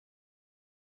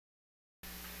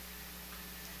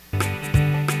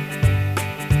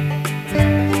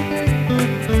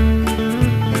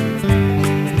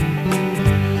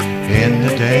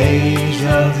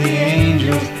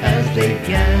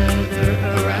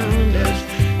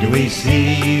Do we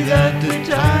see that the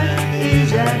time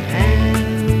is at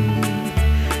hand?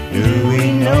 Do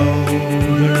we know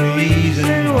the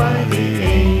reason why the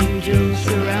angels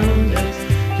surround us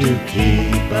to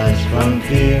keep us from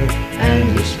fear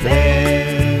and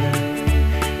despair?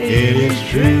 It is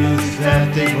truth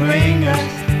that they bring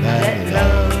us, that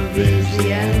love is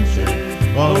the answer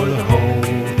for the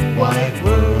whole wide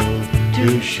world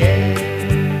to share.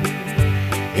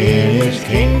 In His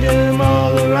kingdom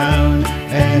all around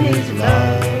and His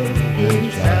love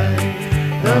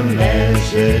inside, the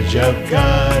message of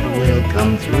God will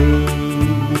come through.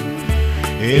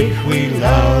 If we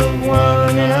love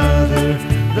one another,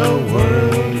 the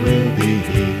world will be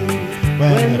healed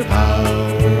when the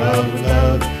power of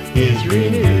love is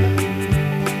renewed.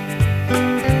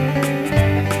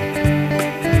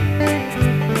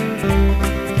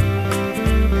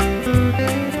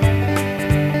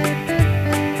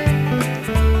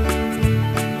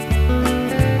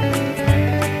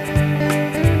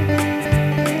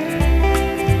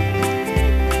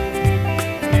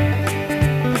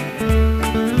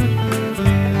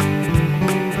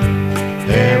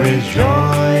 There is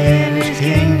joy in His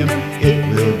kingdom, it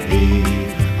will be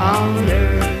on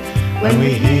earth when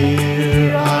we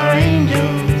hear our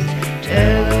angels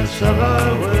tell us of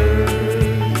our words.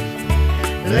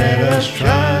 Let us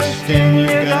trust in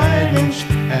your guidance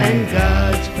and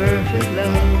God's perfect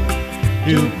love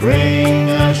to bring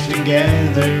us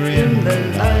together in the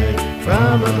light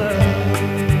from above.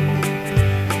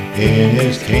 In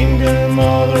His kingdom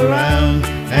all around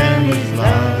and His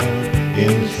love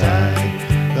inside,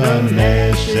 the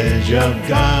message of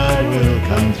God will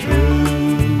come through.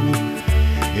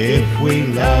 If we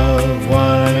love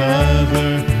one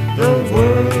another, the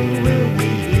world will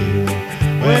be healed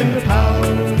when the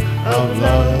power of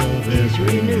love is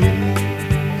renewed.